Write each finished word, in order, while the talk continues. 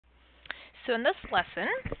So in this lesson,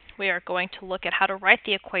 we are going to look at how to write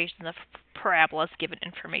the equations of parabolas given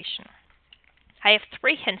information. I have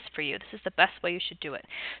 3 hints for you. This is the best way you should do it.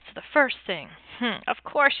 So the first thing, of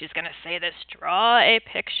course she's going to say this, draw a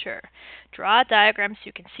picture. Draw a diagram so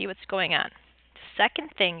you can see what's going on. The second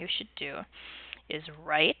thing you should do is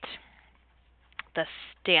write the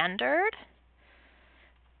standard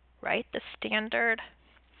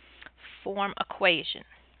form equation.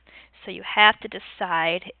 So you have to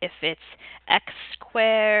decide if it's x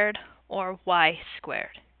squared or y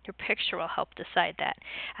squared. Your picture will help decide that.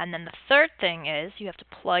 And then the third thing is you have to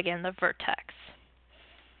plug in the vertex.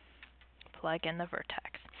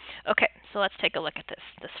 Okay, so let's take a look at this.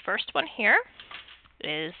 This first one here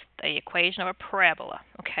is the equation of a parabola.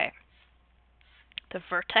 Okay. The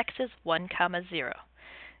vertex is 1, 0.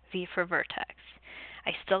 V for vertex.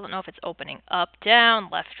 I still don't know if it's opening up, down,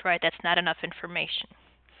 left, right. That's not enough information.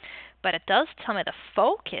 But it does tell me the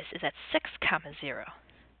focus is at 6, 0.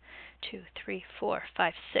 2, 3, 4,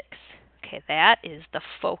 5, 6. Okay, that is the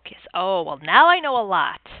focus. Oh, well, now I know a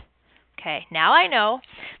lot. Okay, now I know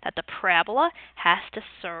that the parabola has to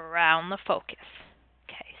surround the focus.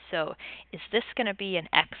 Okay, so is this going to be an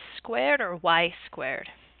x squared or y squared?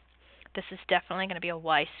 This is definitely going to be a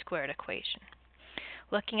y squared equation.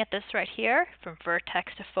 Looking at this right here, from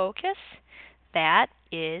vertex to focus, that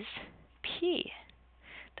is P.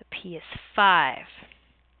 The P is 5.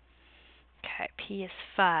 Okay, P is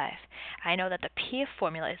 5. I know that the P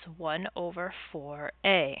formula is 1 over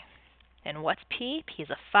 4a. And what's P? P is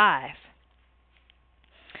a 5.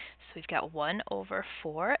 So we've got 1 over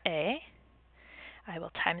 4a. I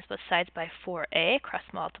will times both sides by 4a, cross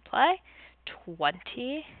multiply.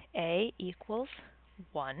 20a equals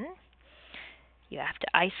 1. You have to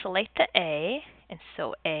isolate the a, and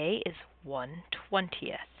so a is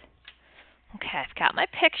 1/20th. Okay, I've got my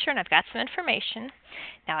picture and I've got some information.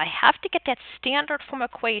 Now I have to get that standard form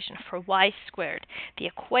equation for y squared. The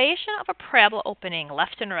equation of a parabola opening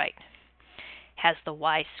left and right has the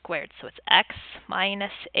y squared, so it's x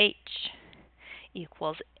minus h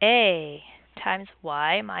equals a times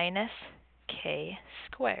y minus k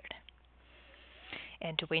squared.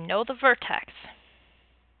 And do we know the vertex?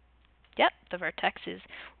 Yep, the vertex is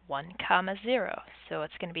 1, 0. So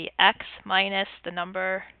it's going to be x minus the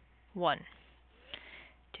number 1.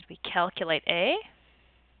 Did we calculate a?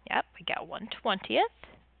 Yep, we got 1/20th.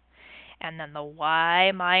 And then the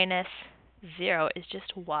y minus 0 is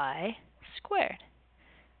just y squared.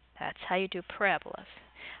 That's how you do parabolas.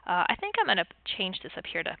 I think I'm going to change this up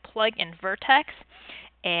here to plug in vertex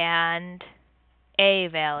and a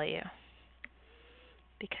value,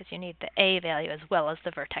 because you need the a value as well as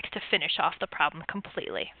the vertex to finish off the problem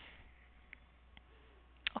completely.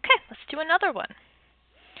 Okay, let's do another one.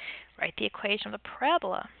 Write the equation of the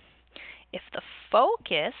parabola. If the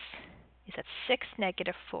focus is at 6,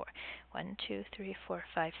 -4, 1, 2, 3, 4,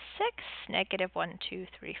 5, 6, -1, 2,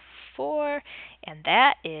 3, 4, and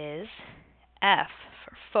that is F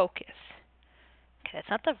for focus. Okay, that's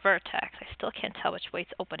not the vertex. I still can't tell which way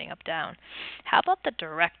it's opening up, down. How about the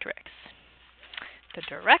directrix? The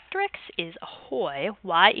directrix is ahoy,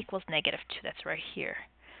 y equals -2. That's right here.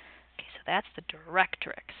 Okay, so that's the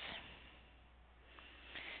directrix.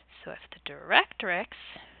 So if the directrix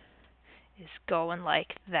is going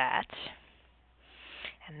like that,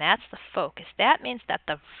 and that's the focus, that means that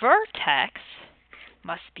the vertex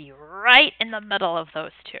must be right in the middle of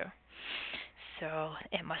those two. So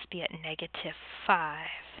it must be at -5.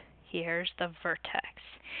 Here's the vertex.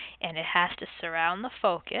 And it has to surround the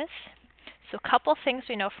focus. So a couple things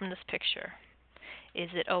we know from this picture.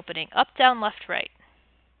 Is it opening up, down, left, right?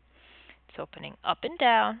 It's opening up and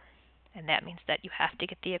down, and that means that you have to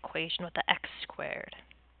get the equation with the x squared.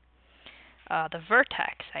 The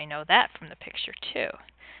vertex, I know that from the picture too.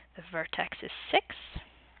 The vertex is 6,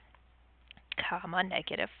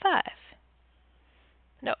 -5.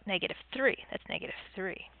 No, -3. That's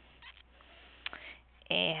 -3.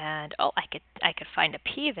 And I could find a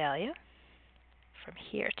p value from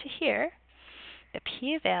here to here. The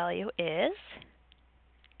p value is,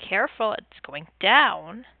 careful, it's going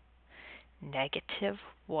down,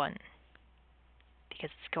 -1,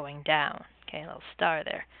 because it's going down. Okay, a little star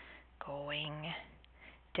there. Going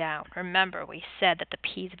down. Remember, we said that the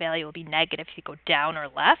p's value will be negative if you go down or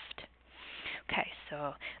left. Okay,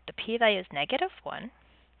 so the p value is -1,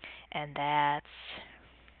 and that's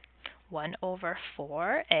 1 over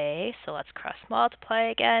 4a. So let's cross multiply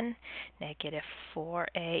again.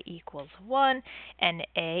 -4a equals 1, and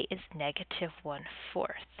a is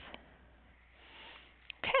 -1/4.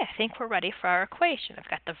 Okay, I think we're ready for our equation. I've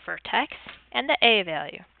got the vertex and the a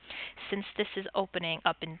value. Since this is opening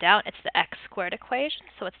up and down, it's the x squared equation,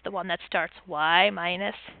 so it's the one that starts y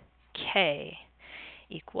minus k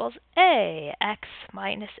equals a x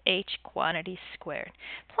minus h quantity squared.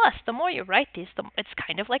 Plus, the more you write these, it's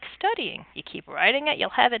kind of like studying. You keep writing it, you'll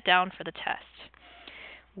have it down for the test.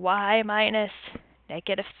 Y minus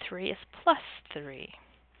negative 3 is plus 3.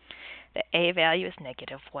 The a value is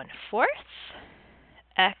negative 1/4.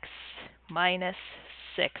 X minus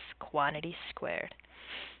 6 quantity squared.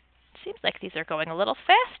 Seems like these are going a little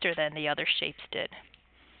faster than the other shapes did.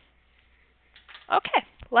 Okay,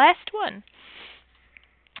 last one.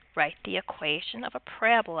 Write the equation of a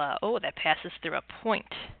parabola. Oh, that passes through a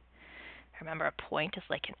point. Remember, a point is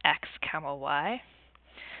like an x comma y.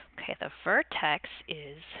 Okay, the vertex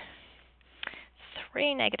is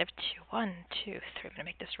 3, negative 2, 1, 2, 3. I'm going to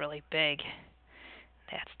make this really big.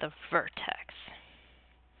 That's the vertex.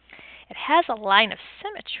 It has a line of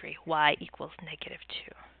symmetry, y equals negative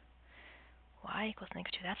 2. Y equals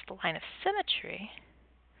negative 2, that's the line of symmetry.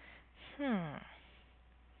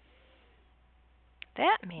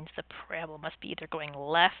 That means the parabola must be either going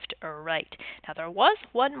left or right. Now there was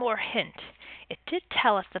one more hint. It did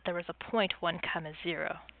tell us that there was a point 1,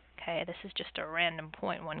 0. Okay, this is just a random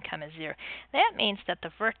point 1, 0. That means that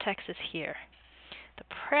the vertex is here. The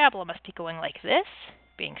parabola must be going like this,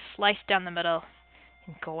 being sliced down the middle,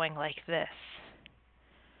 and going like this.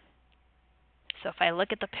 So if I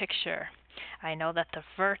look at the picture, I know that the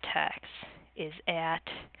vertex is at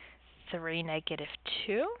 3, negative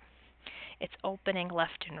 2. It's opening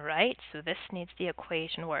left and right, so this needs the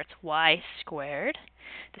equation where it's y squared.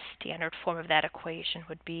 The standard form of that equation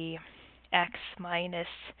would be x minus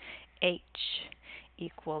h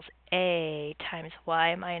equals a times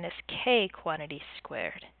y minus k quantity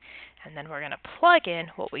squared. And then we're going to plug in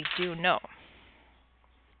what we do know.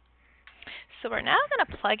 So we're now going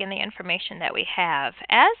to plug in the information that we have.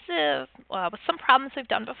 As with some problems we've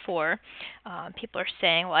done before, people are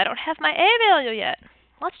saying, well, I don't have my a value yet.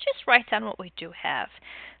 Let's just write down what we do have.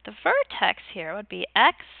 The vertex here would be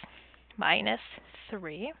x minus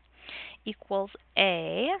 3 equals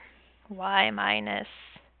a, y minus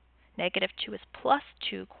negative 2 is plus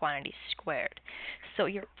 2 quantity squared. So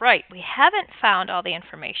you're right, we haven't found all the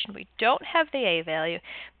information. We don't have the a value,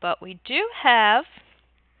 but we do have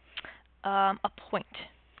a point.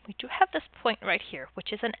 We do have this point right here,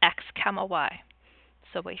 which is an x comma y.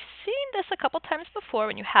 So we've seen this a couple times before.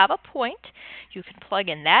 When you have a point, you can plug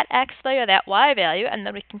in that x value or that y value, and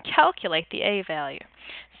then we can calculate the a value.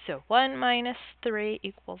 So 1 minus 3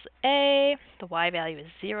 equals a. The y value is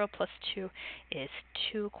 0 plus 2 is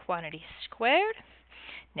 2 quantity squared.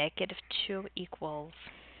 Negative 2 equals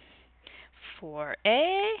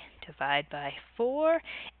 4a, divide by 4,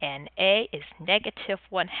 and a is negative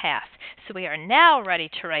 1/2. So we are now ready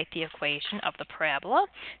to write the equation of the parabola.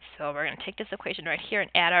 So we're going to take this equation right here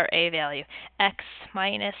and add our a value. X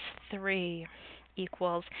minus 3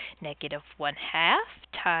 equals negative 1/2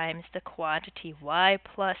 times the quantity y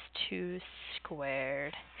plus 2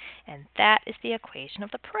 squared. And that is the equation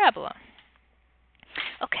of the parabola.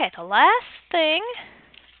 Okay, the last thing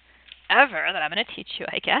ever that I'm going to teach you,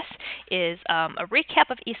 I guess, is a recap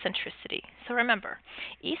of eccentricity. So remember,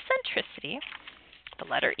 eccentricity, the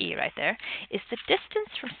letter E right there, is the distance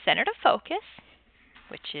from center to focus,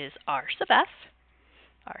 which is r sub f,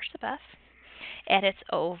 and it's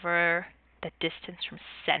over the distance from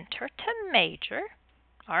center to major,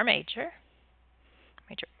 r major,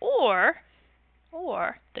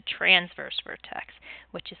 or the transverse vertex,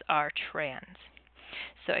 which is r trans.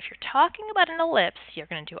 So if you're talking about an ellipse, you're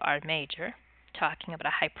going to do r major. Talking about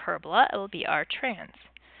a hyperbola, it will be r trans.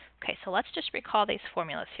 Okay, so let's just recall these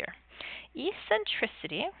formulas here.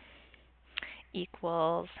 Eccentricity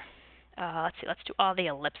equals, let's do all the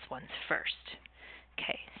ellipse ones first.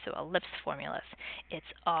 Okay, so ellipse formulas. It's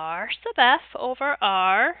r sub f over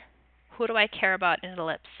r. Who do I care about in an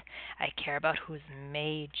ellipse? I care about who's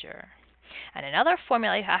major. And another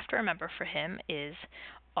formula you have to remember for him is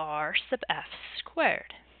r sub f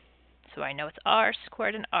squared. So I know it's r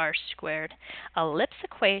squared and r squared. Ellipse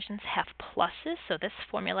equations have pluses, so this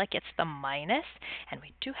formula gets the minus. And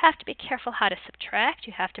we do have to be careful how to subtract.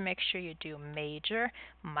 You have to make sure you do major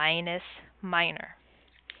minus minor.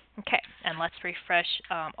 Okay, and let's refresh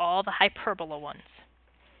all the hyperbola ones.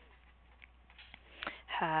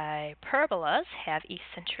 Hyperbolas have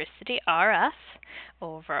eccentricity RF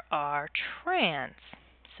over R trans.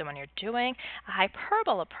 So when you're doing a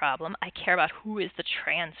hyperbola problem, I care about who is the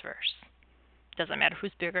transverse. Doesn't matter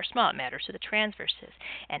who's big or small, it matters who the transverse is.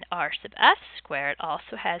 And r sub f squared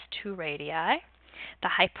also has two radii. The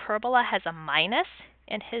hyperbola has a minus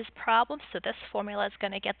in his problem, so this formula is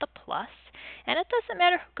going to get the plus. And it doesn't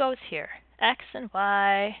matter who goes here. X and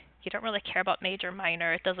Y, you don't really care about major,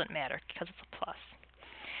 minor, it doesn't matter because it's a plus.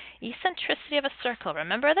 Eccentricity of a circle,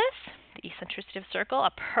 remember this? The eccentricity of a circle,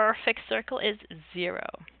 a perfect circle is 0.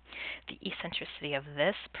 The eccentricity of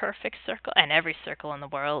this perfect circle, and every circle in the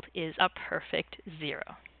world, is a perfect 0.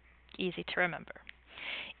 Easy to remember.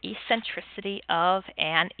 Eccentricity of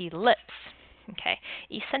an ellipse. Okay,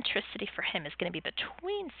 eccentricity for him is going to be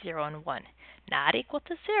between 0 and 1. Not equal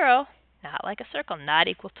to 0, not like a circle, not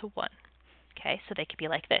equal to 1. Okay, so they could be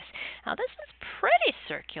like this. Now this is pretty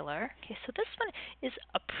circular. Okay, so this one is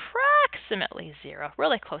approximately 0,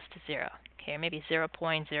 really close to 0. Okay, maybe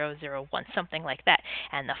 0.001, something like that.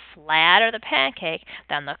 And the flatter the pancake,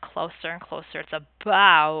 then the closer and closer it's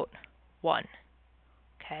about 1.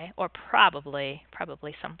 Okay, or probably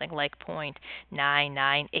something like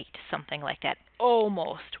 0.998, something like that,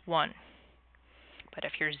 almost 1. But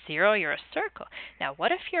if you're 0, you're a circle. Now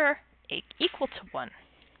what if you're equal to 1?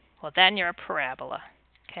 Well, then you're a parabola.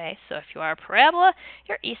 Okay, so if you are a parabola,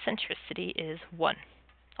 your eccentricity is 1.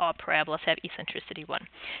 All parabolas have eccentricity 1.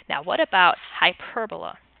 Now, what about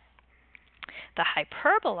hyperbola? The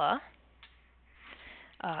hyperbola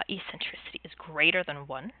eccentricity is greater than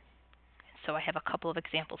 1. So I have a couple of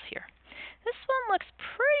examples here. This one looks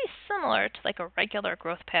pretty similar to like a regular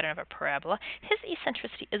growth pattern of a parabola. His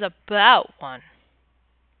eccentricity is about 1.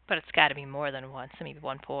 But it's got to be more than 1, so maybe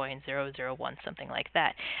 1.001, something like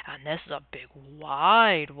that. And this is a big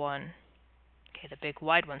wide one. Okay, the big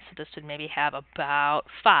wide one, so this would maybe have about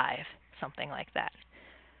 5, something like that.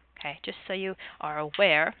 Okay, just so you are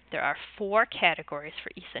aware, there are 4 categories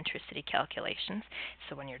for eccentricity calculations.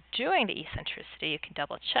 So when you're doing the eccentricity, you can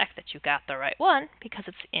double check that you got the right one because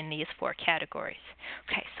it's in these 4 categories.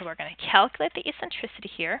 Okay, so we're going to calculate the eccentricity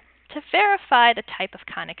here to verify the type of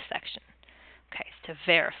conic section. Okay, to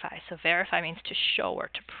verify. So verify means to show or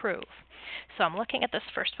to prove. So I'm looking at this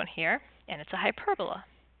first one here, and it's a hyperbola.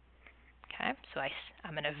 Okay, so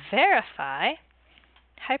I'm going to verify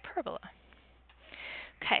hyperbola.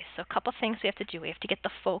 Okay, so a couple things we have to do. We have to get the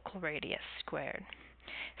focal radius squared.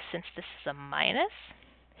 Since this is a minus,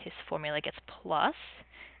 his formula gets plus,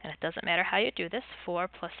 and it doesn't matter how you do this, 4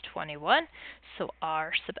 plus 21, so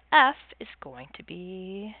R sub f is going to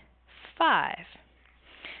be 5.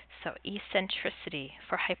 So eccentricity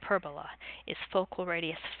for hyperbola is focal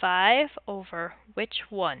radius 5 over which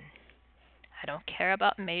one? I don't care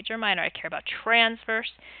about major, minor. I care about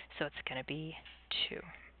transverse, so it's going to be 2.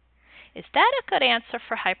 Is that a good answer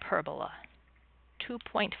for hyperbola?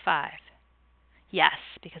 2.5. Yes,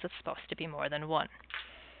 because it's supposed to be more than 1.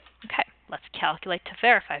 Okay, let's calculate to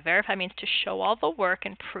verify. Verify means to show all the work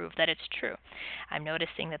and prove that it's true. I'm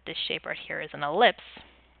noticing that this shape right here is an ellipse.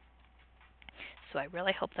 So I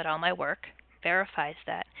really hope that all my work verifies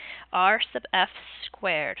that. R sub f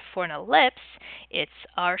squared. For an ellipse, it's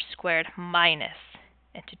r squared minus.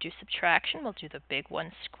 And to do subtraction, we'll do the big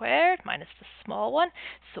one squared minus the small one.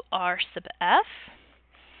 So r sub f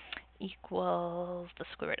equals the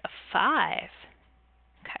square root of 5.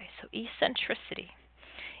 Okay, so eccentricity.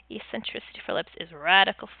 Eccentricity for ellipse is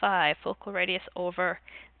radical 5, focal radius over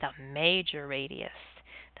the major radius.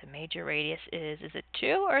 The major radius is it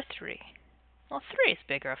 2 or 3? Well, 3 is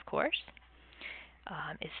bigger, of course.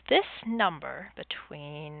 Is this number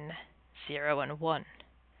between 0 and 1?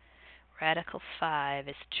 Radical 5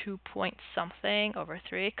 is 2 point something over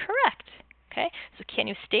 3. Correct. Okay, so can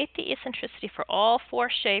you state the eccentricity for all 4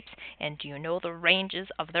 shapes, and do you know the ranges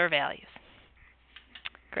of their values?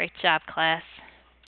 Great job, class.